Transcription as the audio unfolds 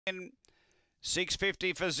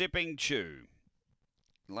650 for Zipping Chew.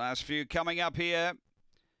 Last few coming up here.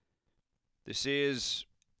 This is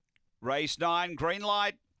race 9, green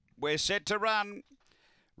light. We're set to run.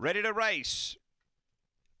 Ready to race.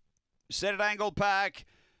 Set at Angle-Park.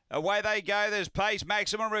 Away they go. There's pace.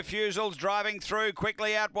 Maximum Refusals driving through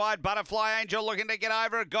quickly out wide. Butterfly Angel looking to get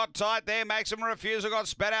over it. Got tight there. Maximum Refusal got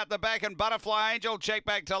spat out the back, and Butterfly Angel checked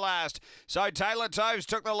back to last. So Taylor Toves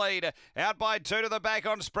took the lead. Out by 2 to the back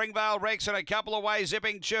on Springvale Rex, and a couple away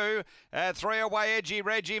Zipping Chew. 3 away Edgy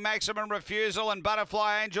Reggie, Maximum Refusal, and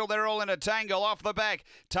Butterfly Angel. They're all in a tangle off the back.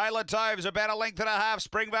 Taylor Toves about a length and a half.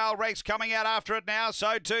 Springvale Rex coming out after it now.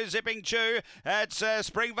 So too Zipping Chew. It's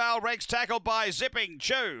Springvale Rex tackled by Zipping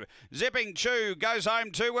Chew. Zipping Chew goes home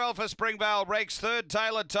too well for Springvale Rex. Third,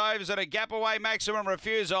 Taylor Toves, at a gap away, Maximum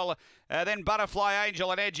Refusal. Then Butterfly Angel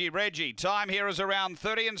and Edgy Reggie. Time here is around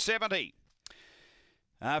 30 and 70.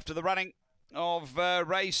 After the running of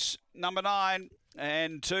race number 9,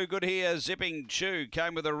 and too good here, Zipping Chew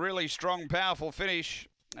came with a really strong, powerful finish.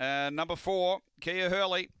 Number 4, Kia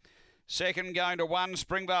Hurley. Second going to 1,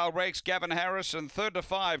 Springvale Rex, Gavin Harris. And third to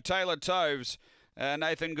 5, Taylor Toves.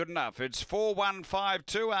 Nathan Goodenough. It's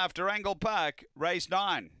 4-1-5-2 after Angle-Park, race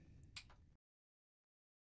 9.